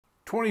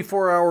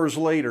24 hours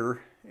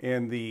later,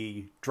 and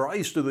the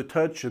dries to the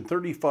touch in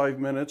 35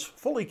 minutes,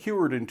 fully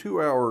cured in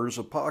 2 hours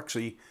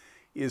epoxy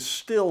is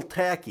still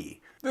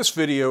tacky. This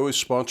video is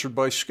sponsored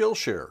by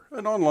Skillshare,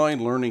 an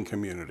online learning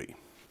community.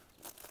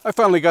 I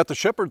finally got the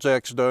shepherd's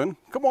axe done.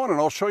 Come on and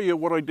I'll show you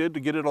what I did to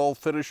get it all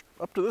finished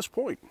up to this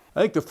point. I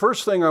think the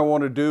first thing I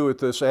want to do with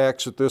this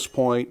axe at this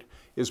point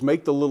is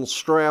make the little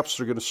straps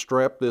that are going to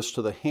strap this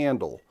to the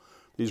handle.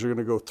 These are going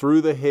to go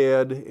through the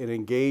head and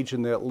engage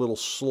in that little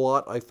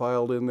slot I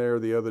filed in there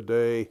the other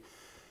day.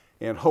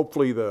 And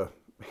hopefully the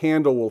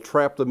handle will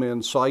trap them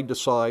in side to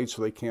side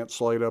so they can't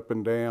slide up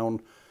and down.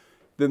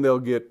 Then they'll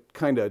get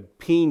kind of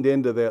peened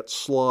into that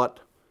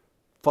slot,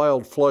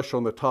 filed flush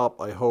on the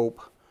top, I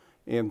hope,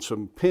 and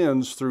some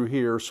pins through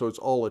here so it's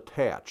all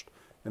attached.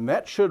 And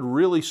that should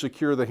really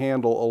secure the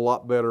handle a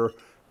lot better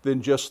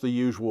than just the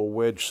usual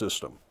wedge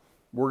system.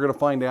 We're going to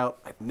find out.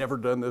 I've never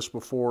done this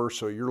before,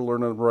 so you're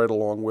learning right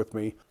along with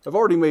me. I've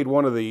already made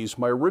one of these.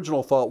 My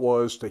original thought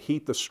was to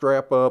heat the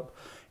strap up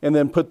and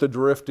then put the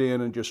drift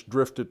in and just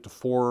drift it to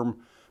form,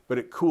 but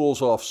it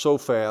cools off so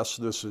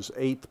fast. This is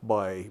 1/8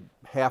 by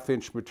 1/2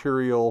 inch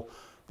material.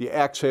 The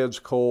axe head's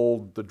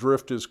cold, the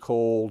drift is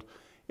cold,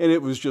 and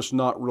it was just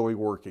not really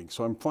working.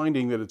 So I'm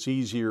finding that it's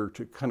easier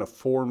to kind of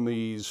form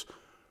these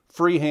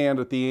freehand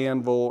at the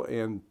anvil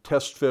and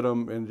test fit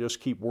them and just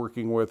keep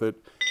working with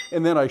it.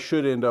 And then I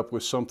should end up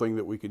with something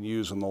that we can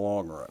use in the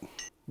long run.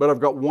 But I've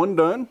got one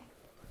done.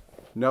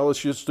 Now let's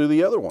just do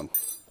the other one.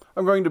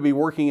 I'm going to be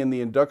working in the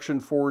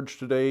induction forge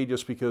today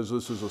just because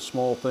this is a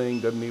small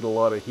thing, doesn't need a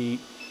lot of heat.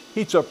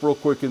 Heats up real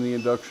quick in the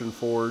induction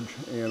forge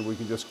and we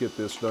can just get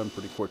this done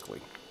pretty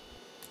quickly.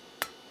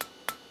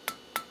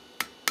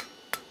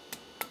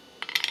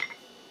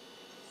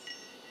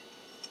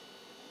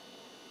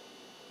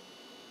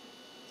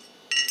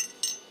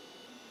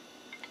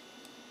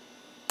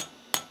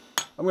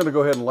 I'm going to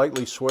go ahead and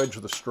lightly swedge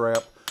the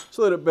strap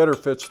so that it better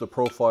fits the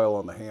profile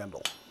on the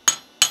handle.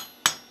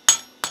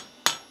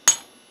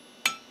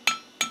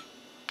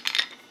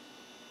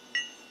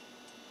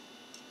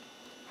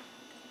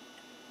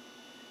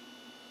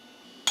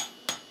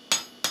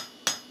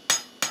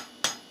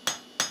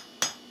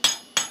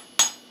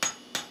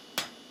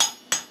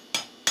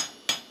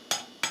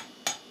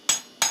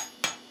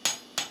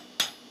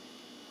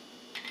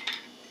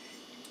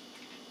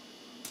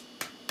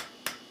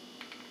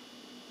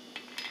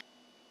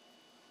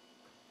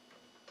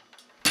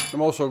 I'm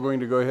also going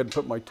to go ahead and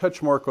put my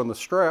touch mark on the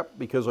strap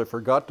because I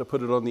forgot to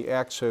put it on the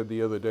axe head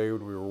the other day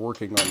when we were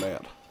working on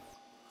that.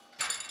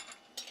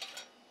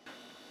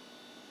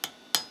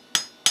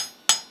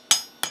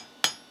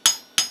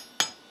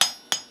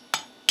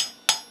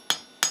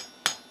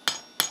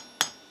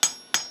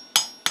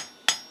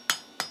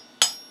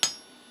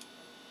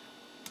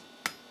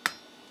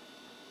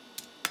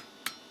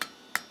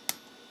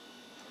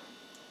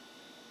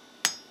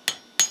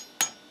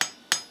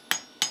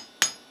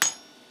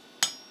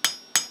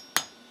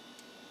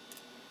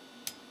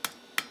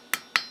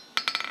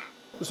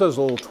 This has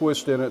a little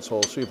twist in it, so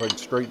I'll see if I can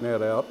straighten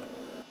that out.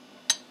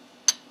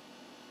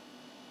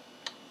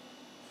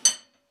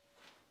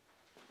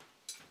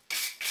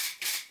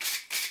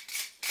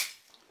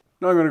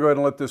 Now I'm going to go ahead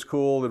and let this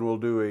cool, then we'll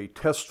do a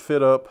test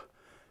fit up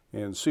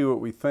and see what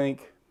we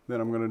think. Then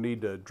I'm going to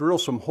need to drill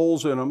some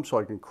holes in them so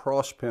I can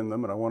cross pin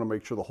them, and I want to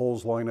make sure the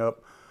holes line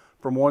up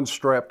from one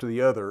strap to the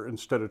other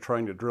instead of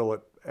trying to drill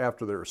it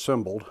after they're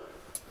assembled.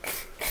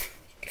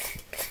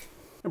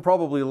 And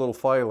probably a little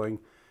filing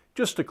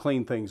just to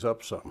clean things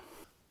up some.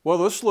 Well,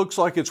 this looks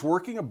like it's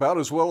working about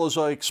as well as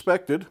I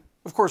expected.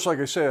 Of course, like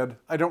I said,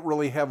 I don't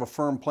really have a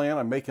firm plan.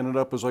 I'm making it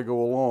up as I go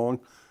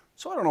along.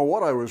 So I don't know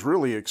what I was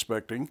really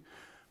expecting,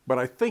 but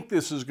I think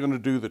this is going to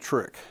do the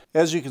trick.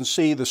 As you can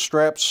see, the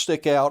straps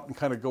stick out and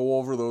kind of go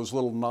over those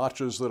little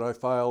notches that I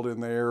filed in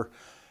there,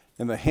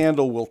 and the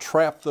handle will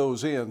trap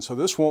those in. So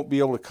this won't be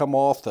able to come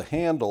off the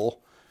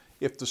handle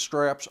if the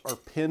straps are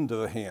pinned to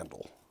the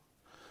handle.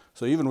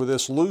 So even with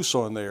this loose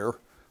on there,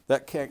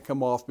 that can't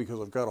come off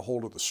because I've got a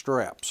hold of the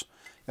straps.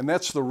 And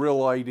that's the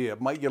real idea. It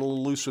might get a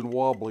little loose and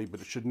wobbly, but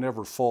it should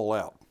never fall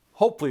out.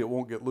 Hopefully it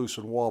won't get loose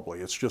and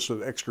wobbly. It's just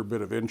an extra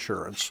bit of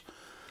insurance.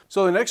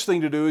 So the next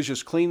thing to do is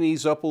just clean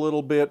these up a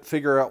little bit,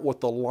 figure out what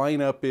the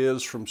lineup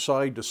is from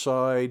side to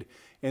side,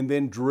 and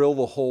then drill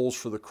the holes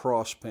for the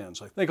cross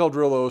pins. I think I'll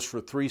drill those for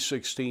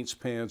 3/16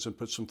 pins and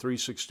put some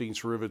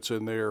 3/16 rivets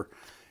in there.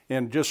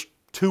 And just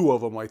 2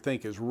 of them, I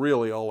think, is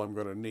really all I'm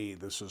going to need.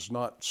 This is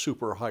not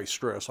super high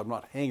stress. I'm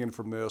not hanging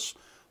from this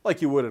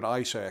like you would an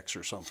ice axe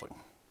or something.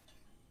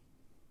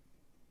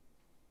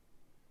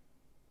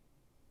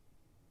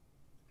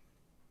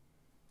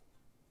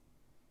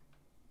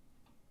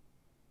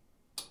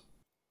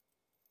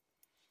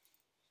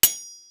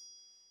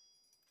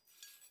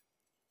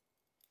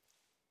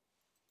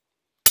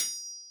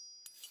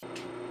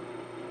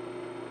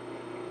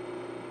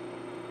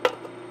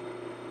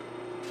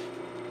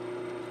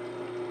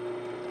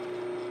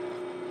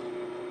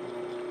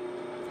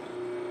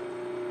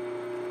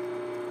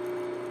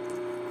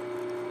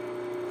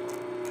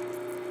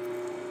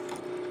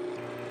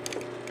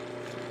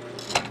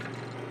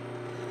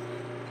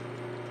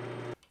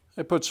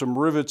 I put some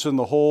rivets in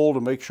the hole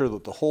to make sure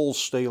that the holes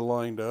stay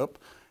lined up,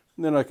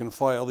 and then I can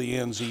file the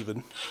ends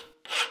even.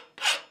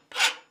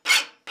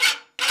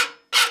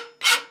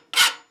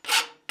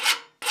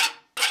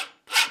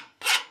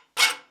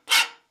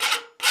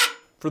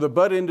 For the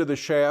butt end of the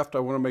shaft, I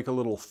want to make a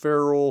little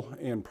ferrule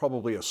and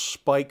probably a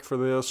spike for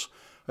this.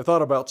 I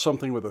thought about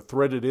something with a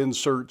threaded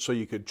insert so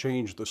you could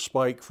change the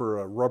spike for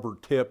a rubber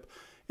tip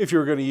if you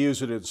were going to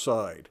use it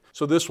inside.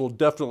 So this will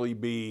definitely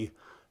be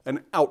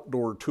an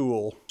outdoor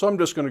tool. So I'm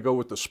just going to go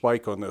with the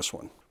spike on this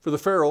one. For the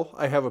ferrule,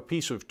 I have a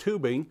piece of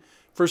tubing.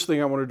 First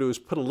thing I want to do is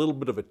put a little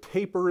bit of a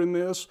taper in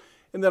this,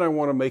 and then I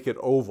want to make it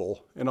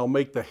oval, and I'll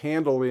make the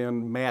handle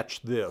end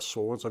match this.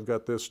 So once I've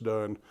got this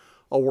done,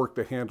 I'll work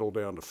the handle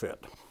down to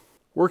fit.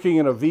 Working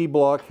in a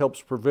V-block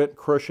helps prevent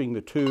crushing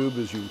the tube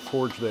as you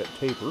forge that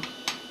taper.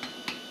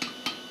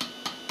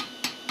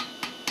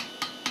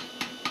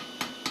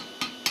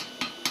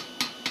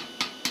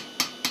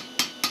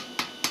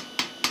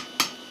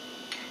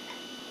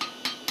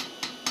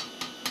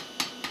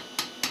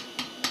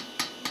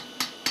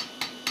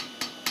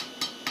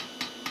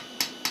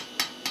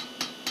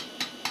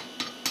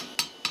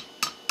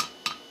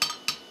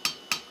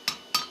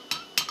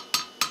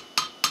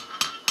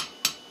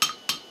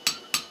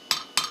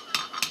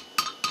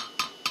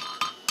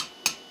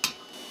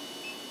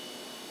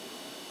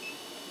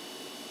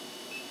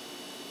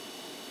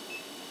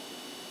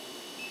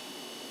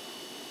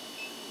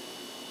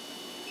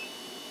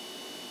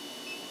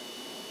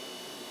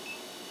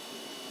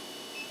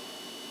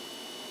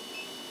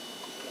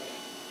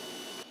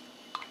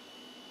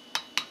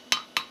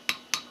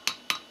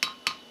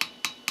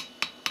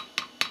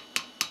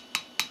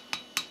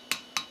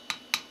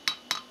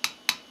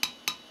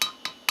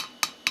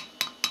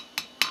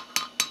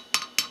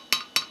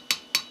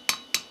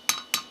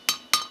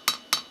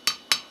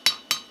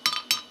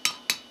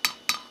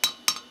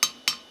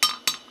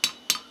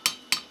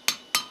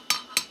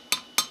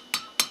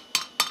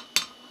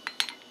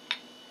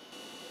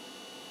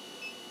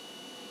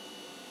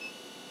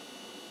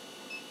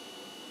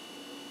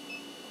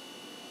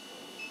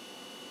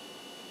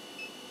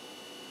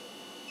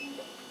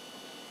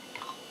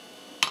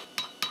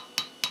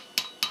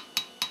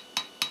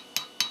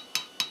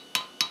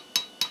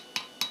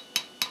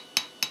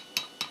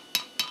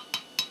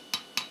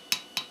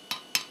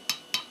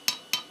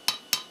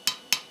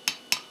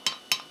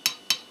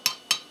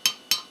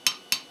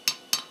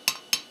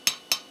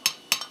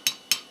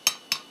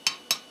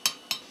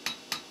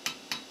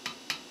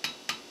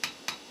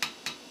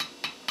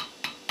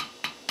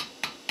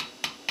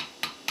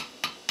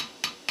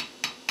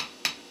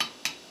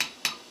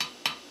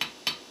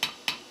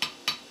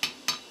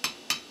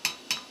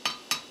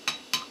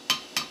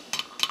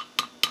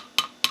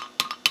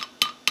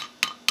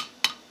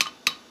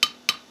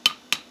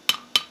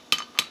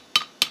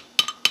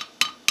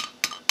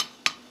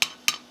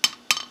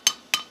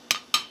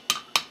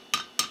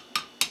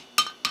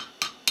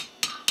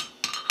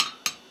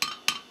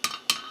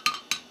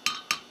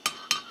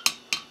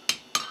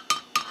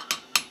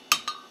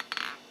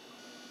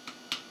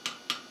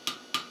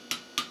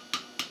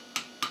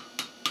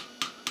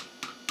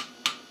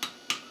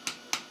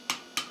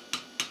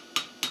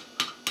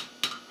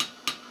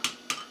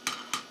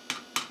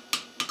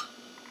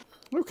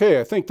 Okay,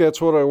 I think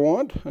that's what I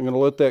want. I'm going to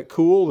let that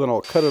cool, then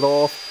I'll cut it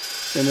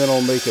off, and then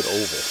I'll make it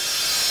oval.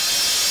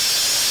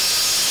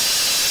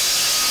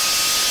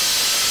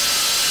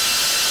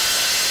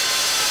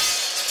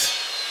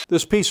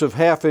 This piece of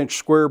 1/2-inch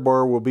square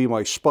bar will be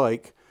my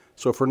spike,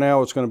 so for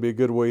now it's going to be a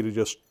good way to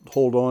just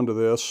hold on to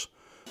this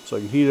so I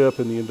can heat it up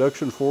in the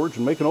induction forge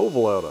and make an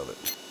oval out of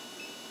it.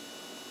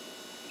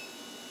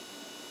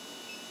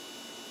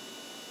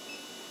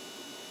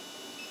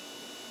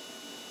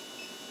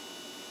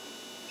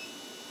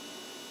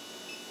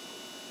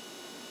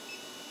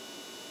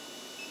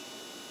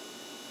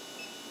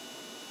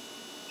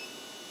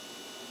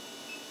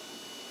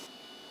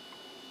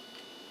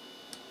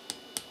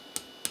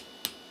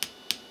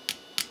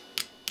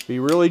 Be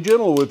really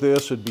gentle with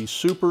this. It'd be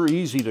super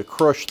easy to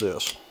crush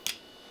this.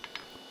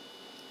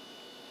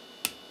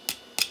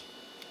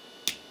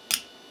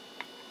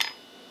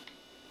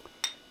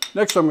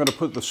 Next, I'm going to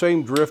put the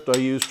same drift I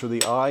used for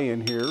the eye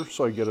in here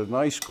so I get a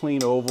nice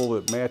clean oval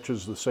that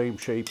matches the same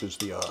shape as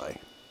the eye.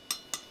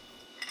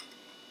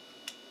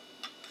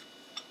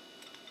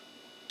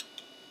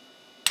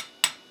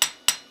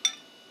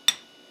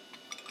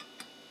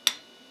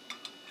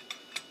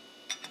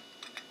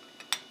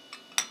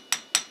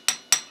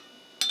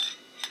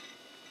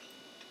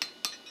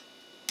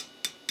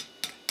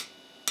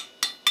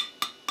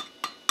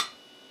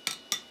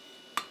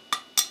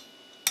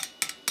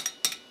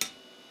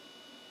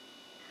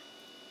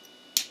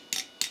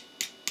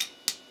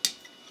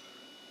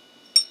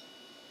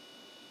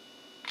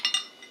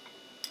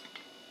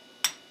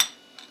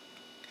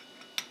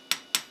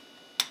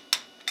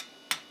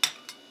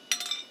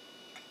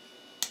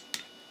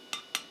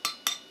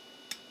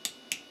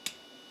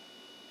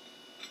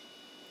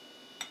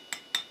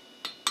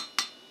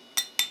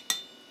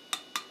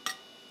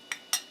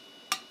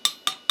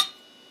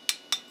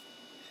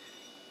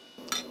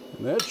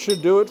 That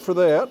should do it for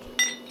that.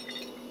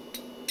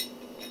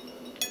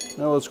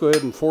 Now let's go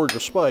ahead and forge a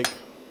spike.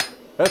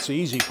 That's the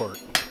easy part.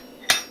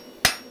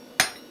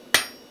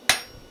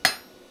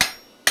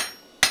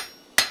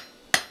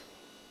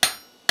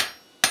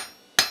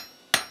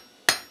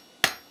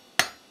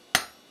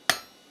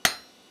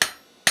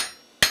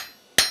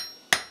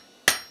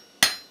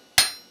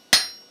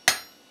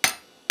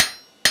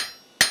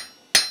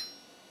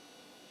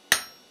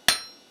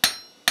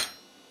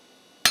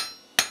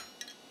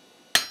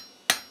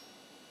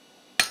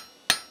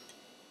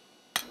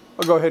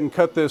 I'll go ahead and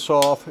cut this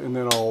off, and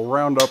then I'll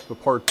round up the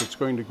part that's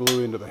going to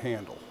glue into the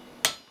handle.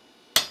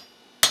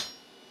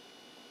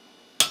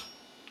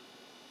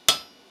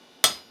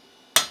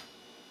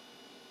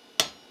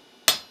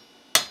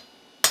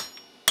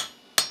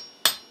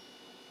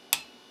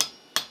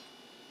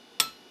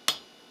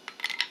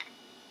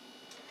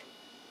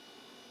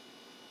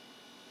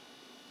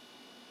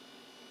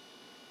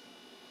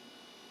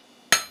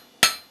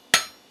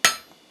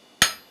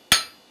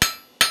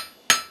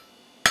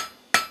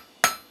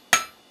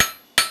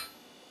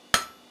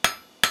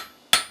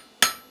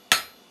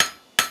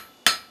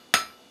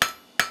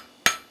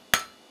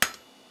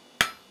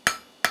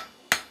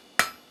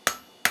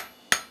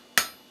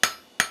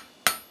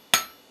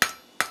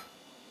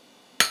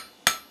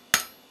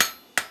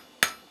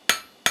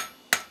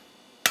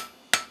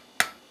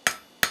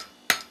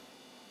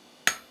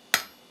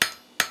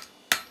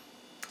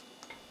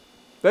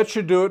 That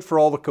should do it for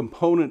all the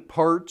component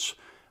parts.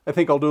 I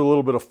think I'll do a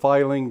little bit of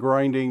filing,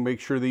 grinding, make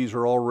sure these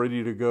are all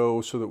ready to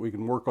go so that we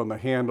can work on the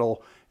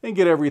handle and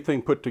get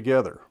everything put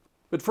together.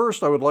 But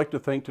first, I would like to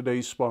thank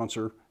today's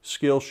sponsor,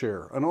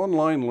 Skillshare, an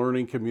online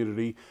learning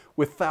community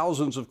with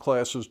thousands of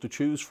classes to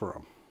choose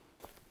from.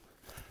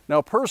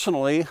 Now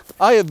personally,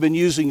 I have been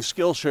using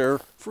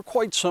Skillshare for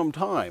quite some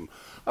time.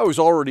 I was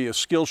already a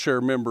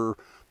Skillshare member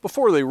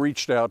before they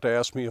reached out to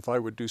ask me if I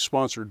would do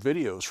sponsored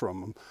videos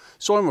from them,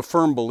 so I'm a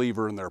firm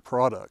believer in their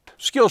product.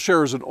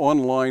 Skillshare is an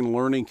online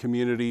learning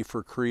community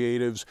for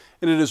creatives,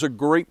 and it is a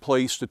great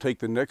place to take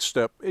the next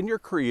step in your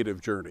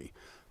creative journey.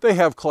 They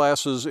have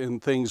classes in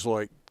things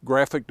like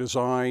graphic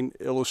design,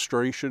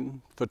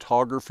 illustration,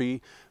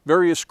 photography,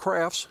 various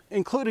crafts,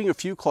 including a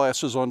few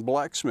classes on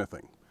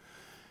blacksmithing.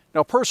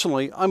 Now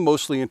personally, I'm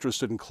mostly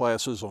interested in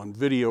classes on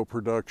video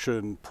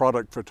production,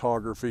 product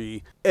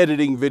photography,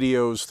 editing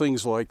videos,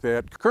 things like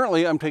that.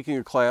 Currently, I'm taking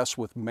a class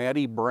with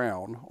Maddie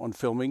Brown on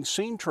filming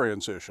scene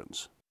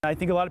transitions. I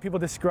think a lot of people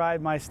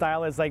describe my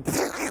style as like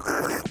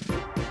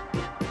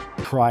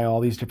try all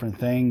these different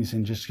things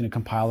and just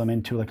compile them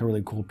into like a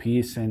really cool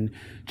piece and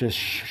just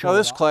show. Now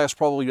this class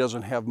probably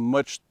doesn't have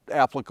much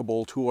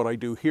applicable to what I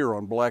do here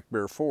on Black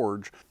Bear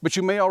Forge, but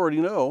you may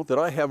already know that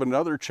I have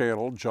another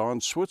channel,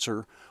 John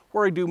Switzer,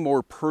 where I do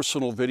more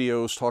personal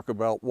videos, talk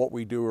about what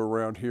we do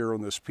around here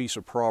on this piece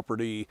of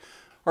property,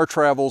 our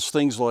travels,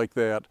 things like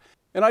that.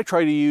 And I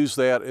try to use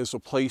that as a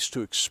place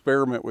to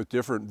experiment with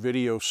different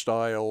video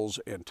styles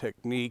and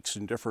techniques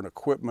and different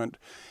equipment.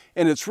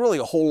 And it's really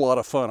a whole lot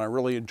of fun. I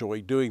really enjoy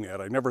doing that.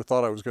 I never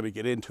thought I was going to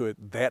get into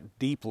it that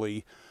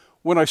deeply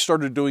when I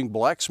started doing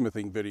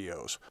blacksmithing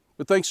videos.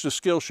 But thanks to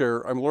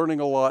Skillshare, I'm learning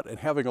a lot and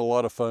having a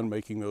lot of fun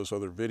making those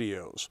other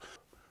videos.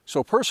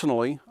 So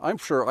personally, I'm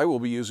sure I will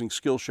be using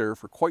Skillshare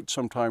for quite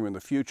some time in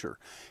the future.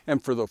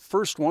 And for the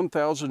first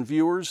 1,000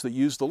 viewers that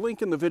use the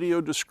link in the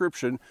video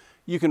description,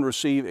 you can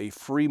receive a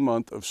free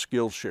month of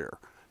Skillshare.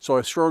 So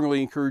I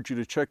strongly encourage you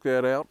to check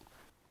that out.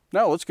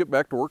 Now let's get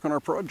back to work on our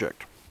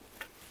project.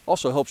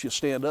 Also helps you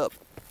stand up.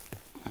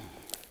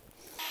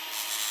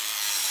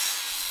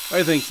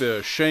 I think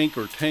the shank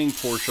or tang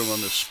portion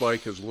on this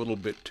spike is a little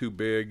bit too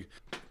big.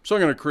 So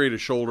I'm going to create a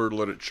shoulder,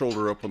 let it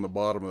shoulder up on the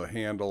bottom of the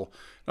handle.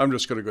 I'm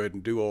just going to go ahead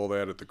and do all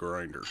that at the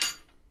grinder.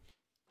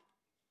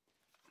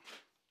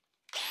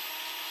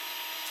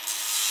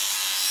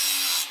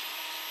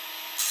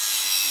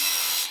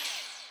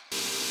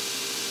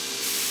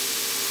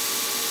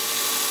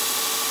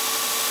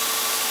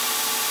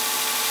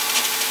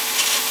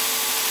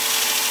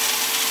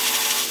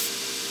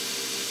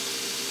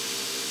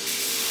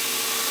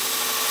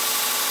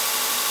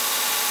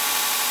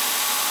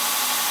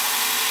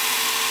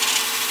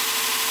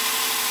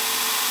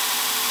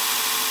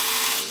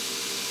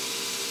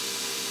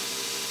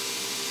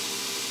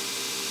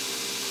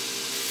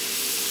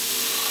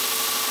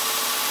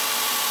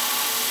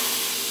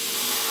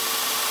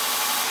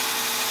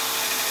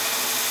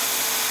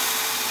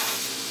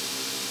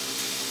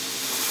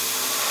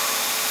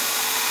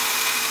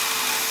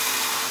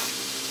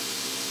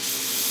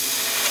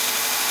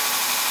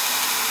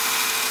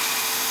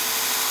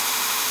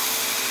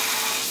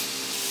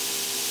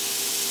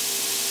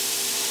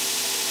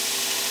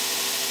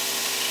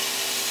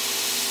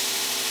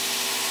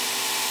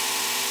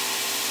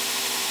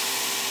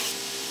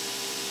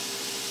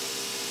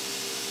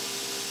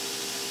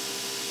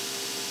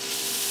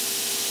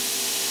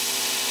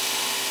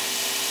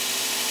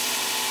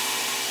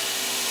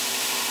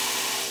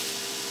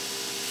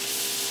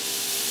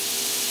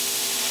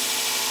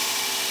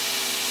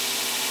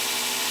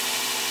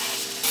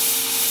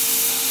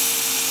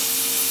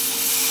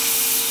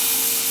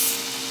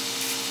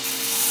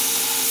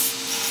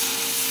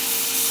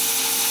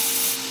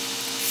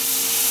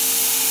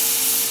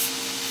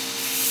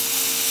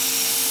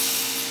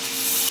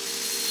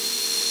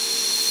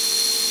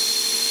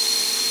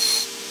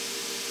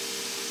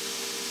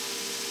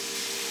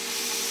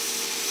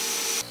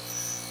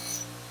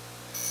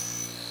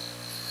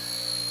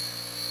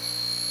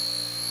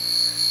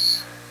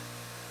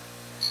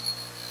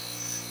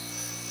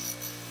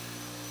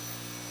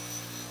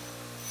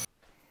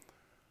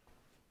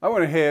 I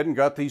went ahead and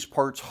got these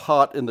parts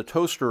hot in the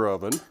toaster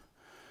oven.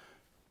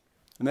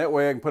 And that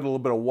way I can put a little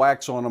bit of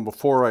wax on them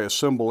before I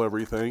assemble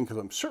everything, because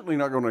I'm certainly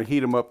not going to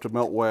heat them up to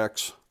melt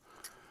wax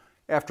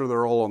after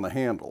they're all on the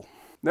handle.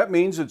 That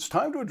means it's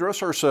time to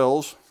address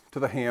ourselves to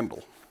the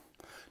handle.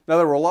 Now,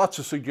 there were lots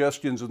of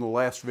suggestions in the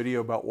last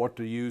video about what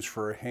to use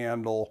for a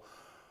handle.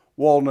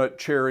 Walnut,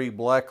 cherry,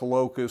 black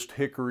locust,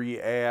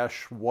 hickory,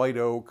 ash, white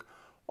oak,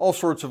 all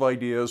sorts of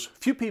ideas. A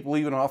few people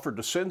even offered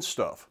to send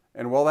stuff.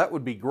 And while that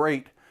would be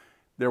great,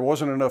 there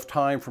wasn't enough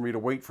time for me to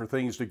wait for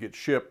things to get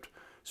shipped.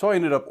 So I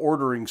ended up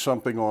ordering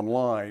something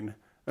online.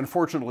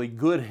 Unfortunately,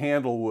 good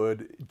handle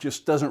wood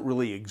just doesn't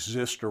really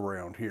exist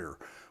around here.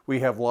 We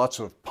have lots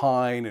of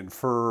pine and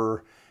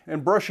fir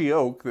and brushy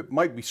oak that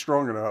might be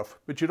strong enough,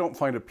 but you don't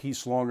find a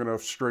piece long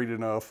enough, straight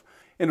enough,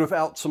 and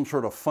without some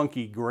sort of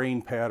funky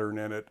grain pattern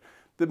in it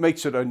that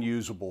makes it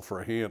unusable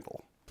for a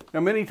handle.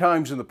 Now, many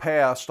times in the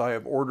past, I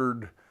have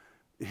ordered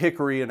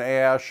hickory and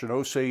ash and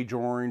Osage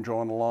orange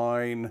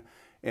online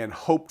and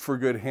hoped for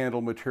good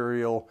handle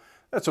material.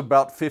 That's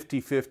about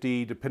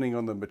 50-50 depending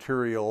on the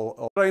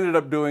material. But I ended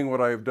up doing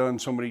what I've done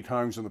so many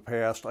times in the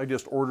past. I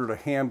just ordered a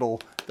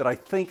handle that I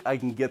think I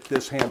can get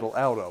this handle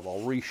out of.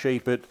 I'll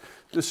reshape it.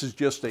 This is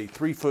just a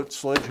 3-foot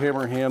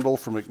sledgehammer handle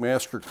from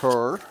McMaster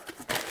Carr.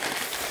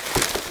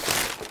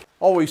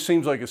 Always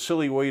seems like a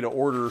silly way to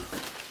order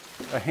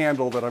a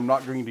handle that I'm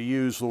not going to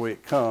use the way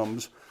it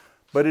comes,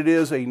 but it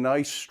is a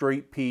nice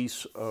straight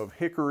piece of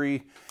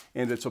hickory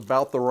and it's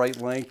about the right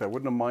length. I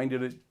wouldn't have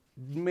minded it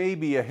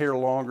maybe a hair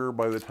longer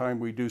by the time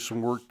we do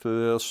some work to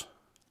this.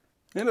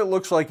 And it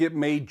looks like it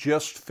may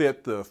just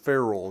fit the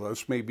ferrule.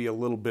 This may be a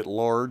little bit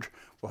large.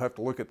 We'll have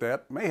to look at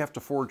that. May have to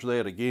forge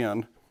that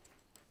again.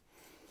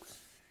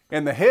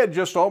 And the head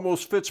just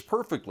almost fits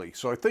perfectly.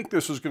 So I think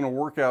this is going to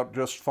work out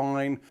just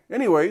fine.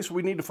 Anyways,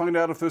 we need to find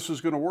out if this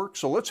is going to work.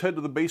 So let's head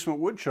to the basement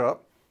wood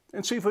shop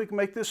and see if we can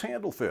make this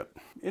handle fit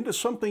into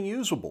something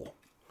usable.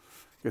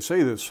 Like I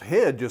say, this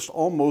head just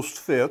almost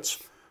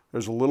fits.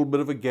 There's a little bit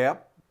of a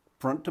gap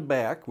front to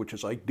back, which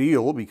is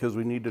ideal because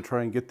we need to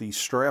try and get these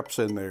straps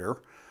in there.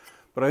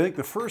 But I think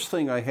the first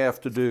thing I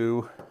have to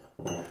do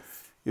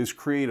is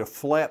create a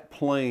flat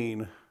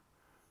plane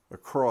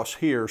across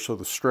here so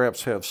the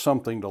straps have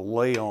something to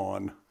lay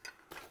on.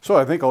 So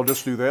I think I'll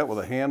just do that with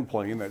a hand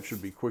plane. That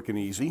should be quick and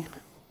easy.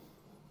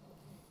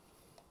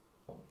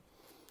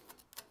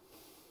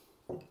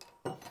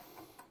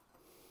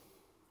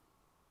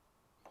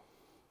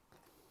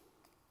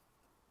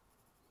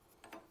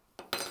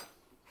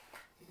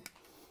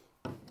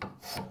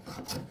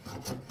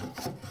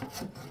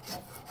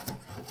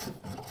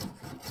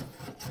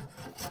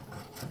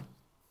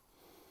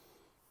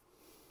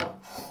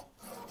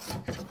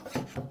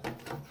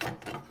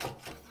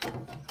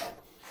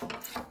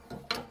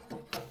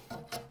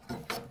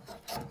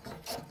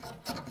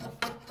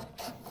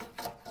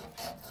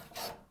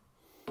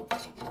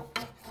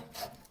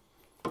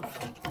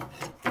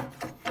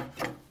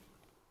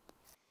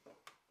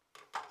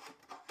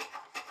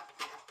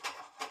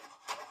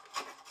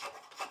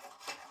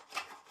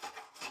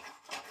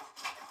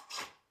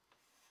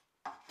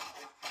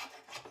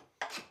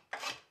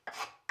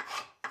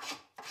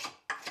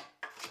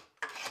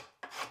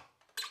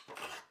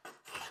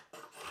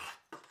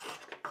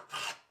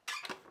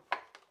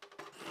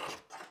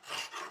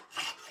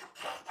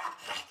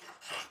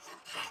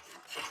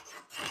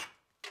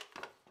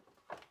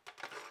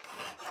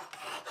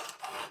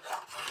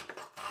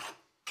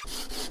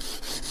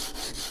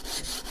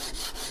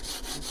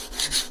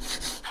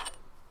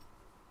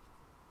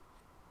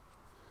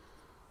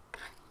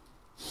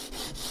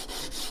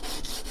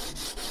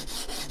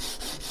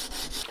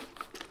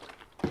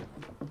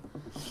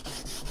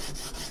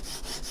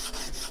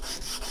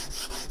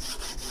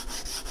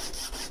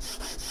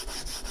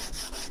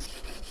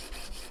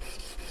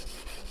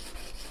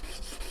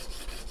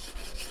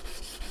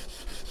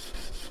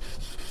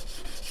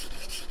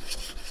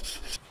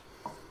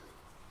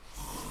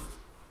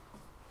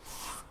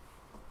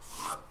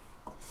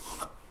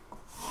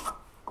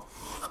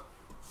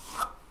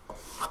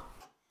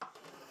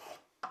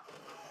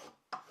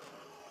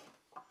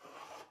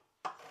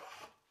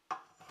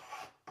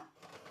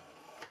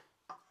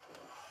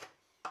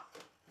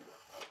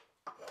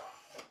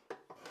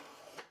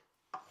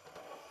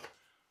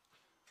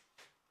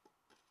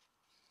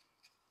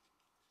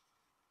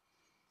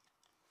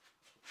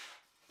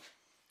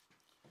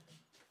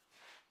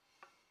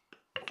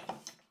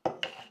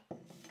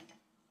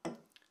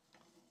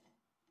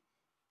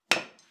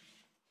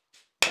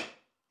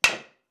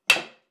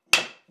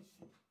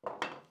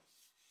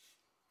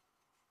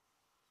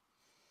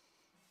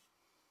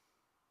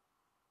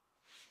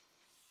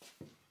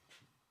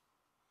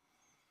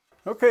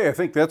 Okay, I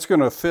think that's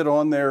going to fit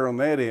on there on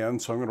that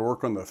end, so I'm going to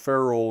work on the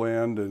ferrule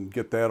end and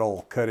get that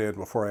all cut in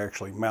before I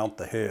actually mount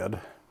the head.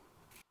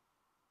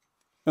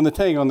 And the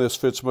tang on this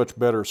fits much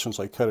better since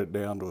I cut it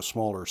down to a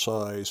smaller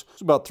size.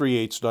 It's about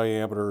 3/8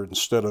 diameter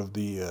instead of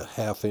the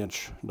 1/2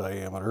 inch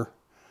diameter.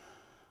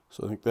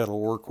 So I think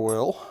that'll work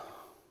well.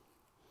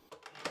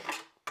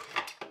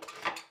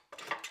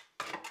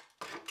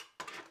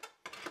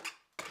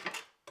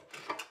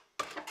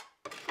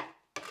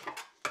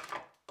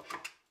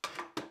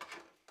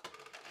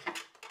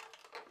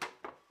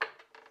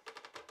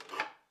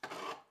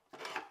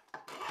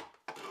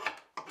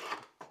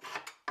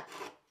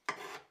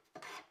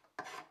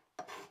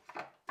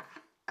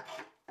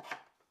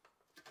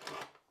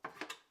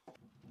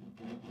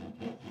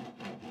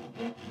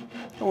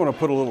 I want to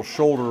put a little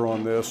shoulder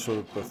on this so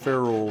that the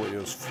ferrule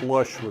is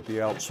flush with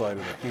the outside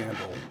of the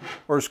handle,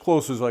 or as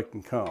close as I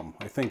can come.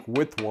 I think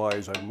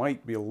width-wise I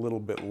might be a little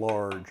bit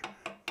large,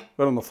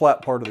 but on the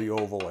flat part of the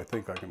oval I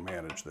think I can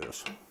manage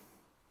this.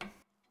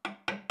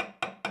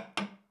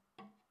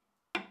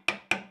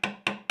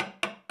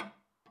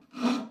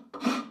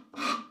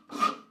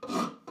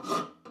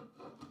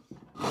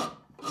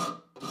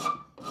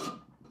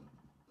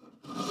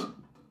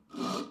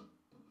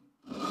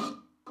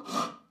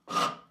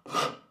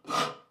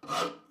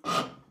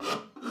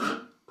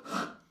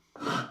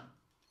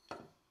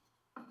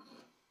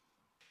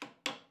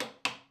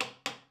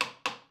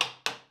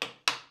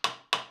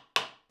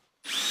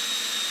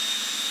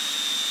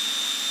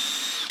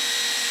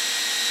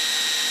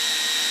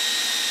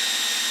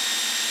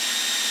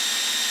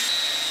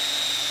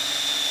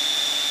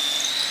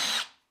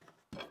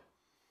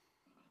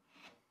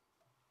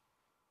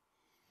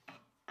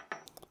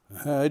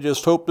 I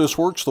just hope this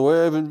works the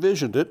way I've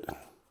envisioned it.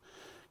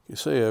 You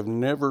say I've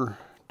never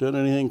done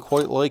anything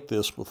quite like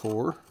this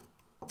before.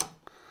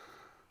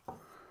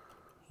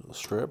 The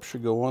strap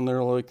should go on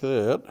there like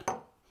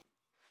that.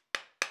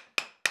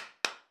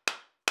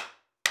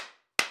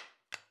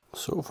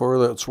 So far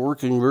that's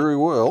working very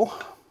well.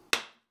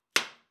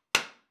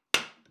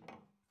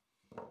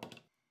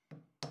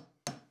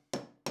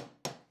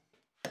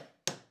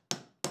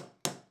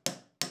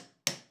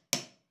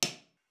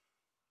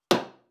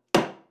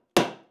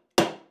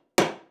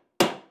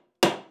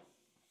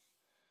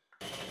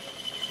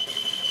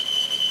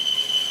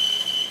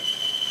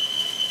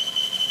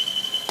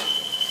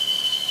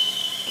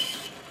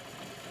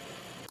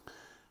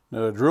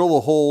 Now to drill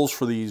the holes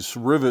for these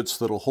rivets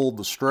that'll hold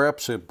the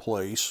straps in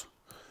place,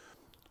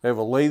 I have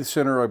a lathe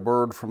center I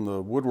borrowed from the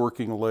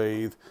woodworking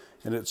lathe,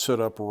 and it's set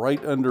up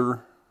right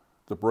under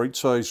the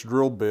right-sized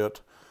drill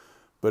bit,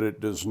 but it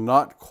does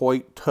not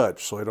quite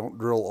touch, so I don't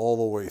drill all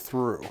the way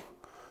through.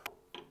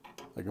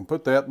 I can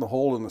put that in the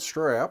hole in the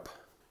strap,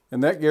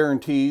 and that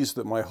guarantees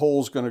that my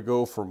hole is going to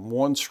go from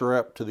one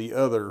strap to the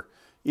other,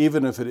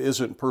 even if it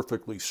isn't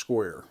perfectly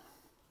square.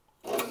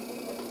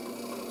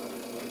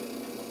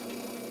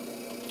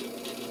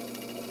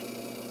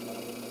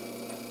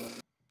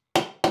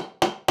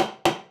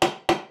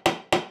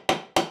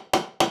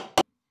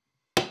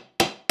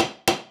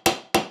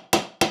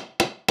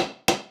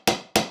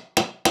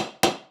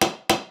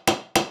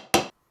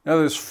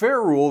 Now this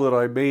ferrule that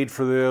I made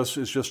for this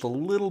is just a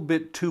little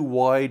bit too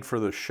wide for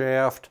the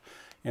shaft,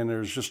 and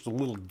there's just a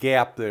little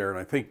gap there, and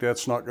I think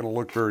that's not going to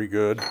look very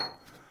good.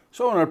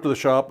 So I went up to the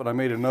shop and I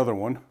made another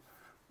one.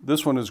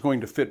 This one is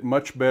going to fit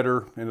much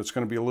better, and it's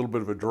going to be a little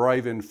bit of a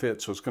drive-in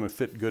fit, so it's going to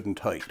fit good and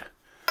tight.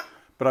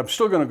 But I'm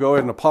still going to go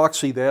ahead and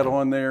epoxy that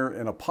on there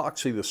and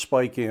epoxy the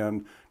spike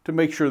in to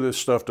make sure this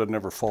stuff doesn't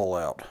ever fall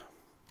out.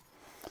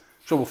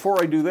 So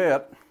before I do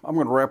that, I'm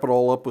going to wrap it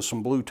all up with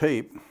some blue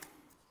tape,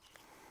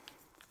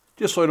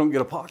 just so I don't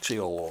get epoxy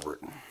all over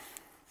it.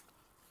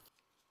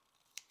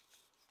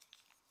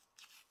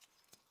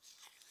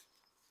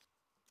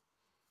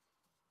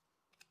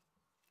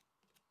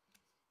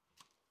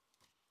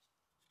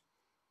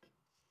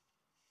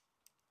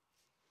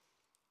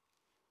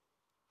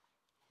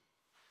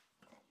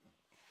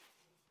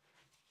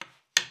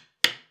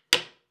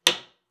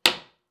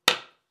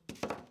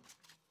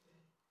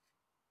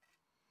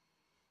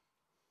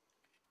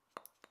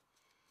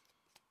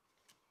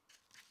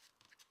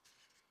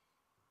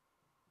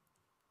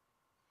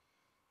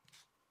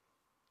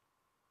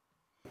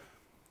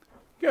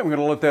 Okay, I'm going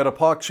to let that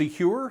epoxy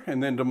cure,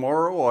 and then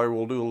tomorrow I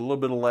will do a little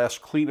bit of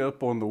last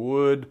cleanup on the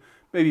wood,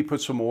 maybe put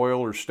some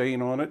oil or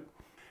stain on it.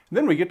 And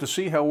then we get to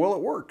see how well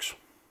it works.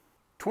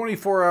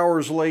 24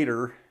 hours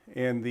later,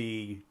 and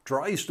the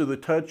dries to the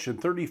touch in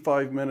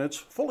 35 minutes,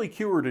 fully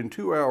cured in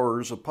 2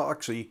 hours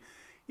epoxy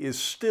is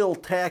still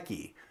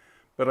tacky,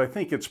 but I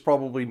think it's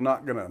probably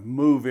not going to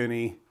move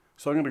any.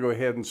 So I'm going to go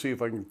ahead and see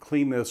if I can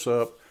clean this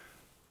up.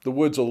 The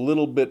wood's a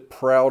little bit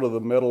proud of the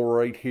metal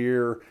right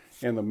here,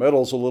 and the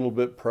metal's a little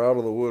bit proud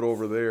of the wood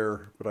over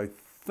there, but I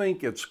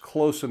think it's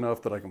close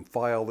enough that I can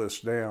file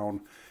this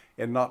down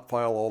and not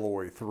file all the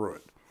way through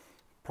it.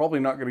 Probably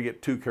not going to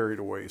get too carried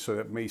away, so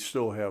that may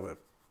still have a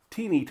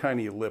teeny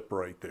tiny lip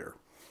right there.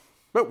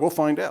 But we'll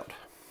find out.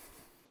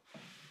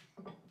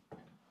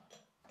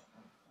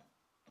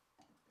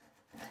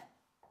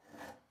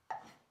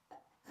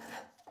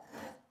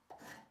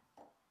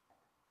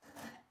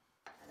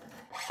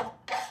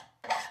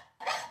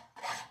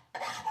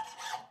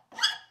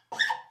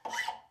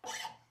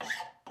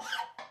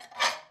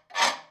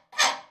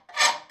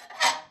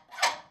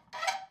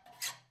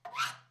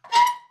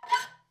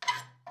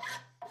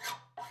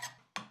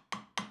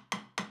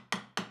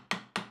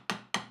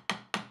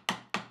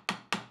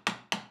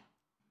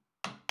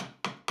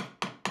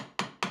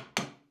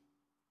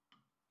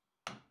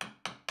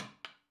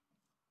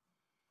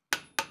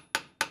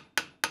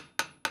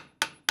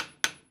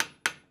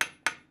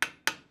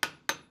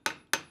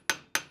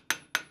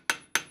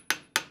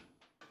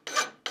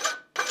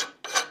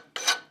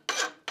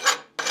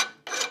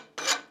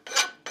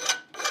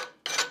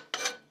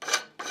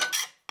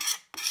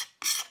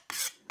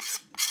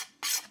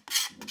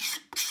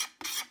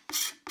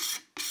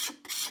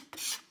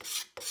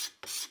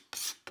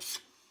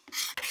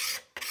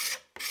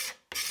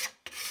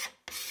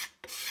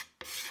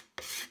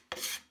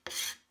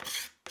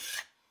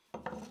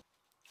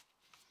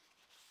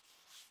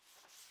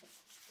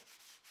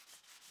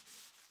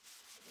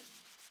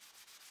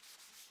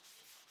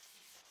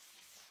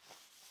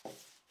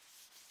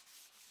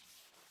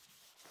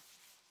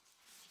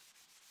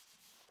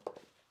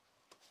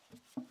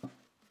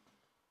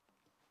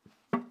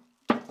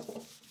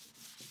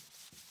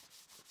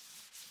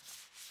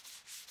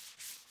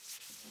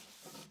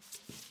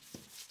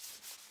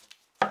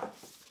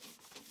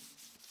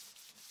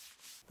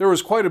 There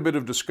was quite a bit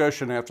of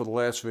discussion after the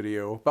last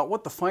video about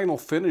what the final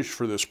finish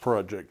for this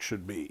project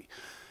should be.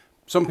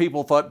 Some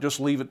people thought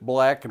just leave it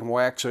black and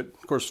wax it.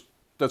 Of course,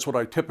 that's what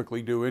I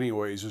typically do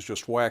anyways, is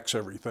just wax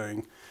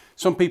everything.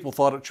 Some people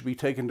thought it should be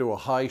taken to a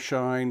high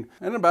shine,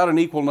 and about an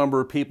equal number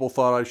of people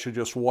thought I should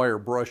just wire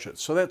brush it.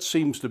 So that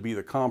seems to be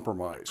the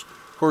compromise.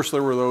 Of course,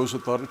 there were those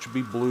that thought it should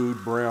be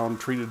blued, brown,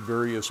 treated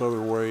various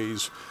other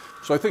ways.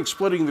 So I think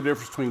splitting the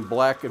difference between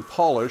black and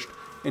polished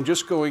and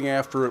just going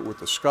after it with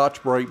the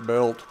Scotch-Brite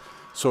belt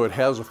so it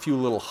has a few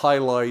little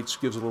highlights,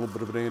 gives it a little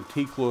bit of an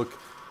antique look,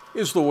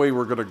 is the way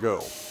we're going to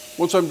go.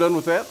 Once I'm done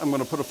with that, I'm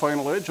going to put a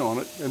final edge on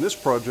it, and this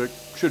project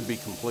should be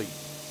complete.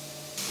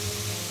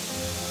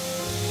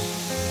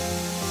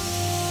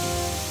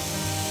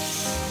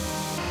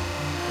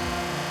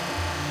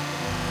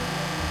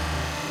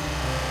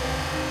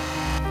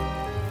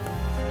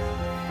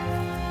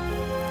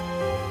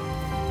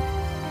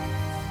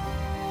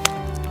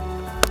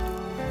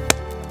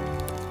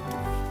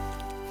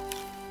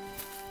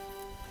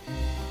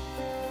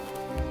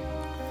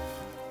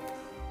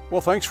 Well,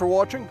 thanks for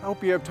watching. I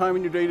hope you have time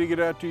in your day to get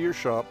out to your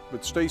shop,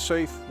 but stay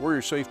safe, wear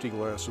your safety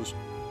glasses.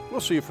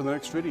 We'll see you for the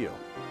next video.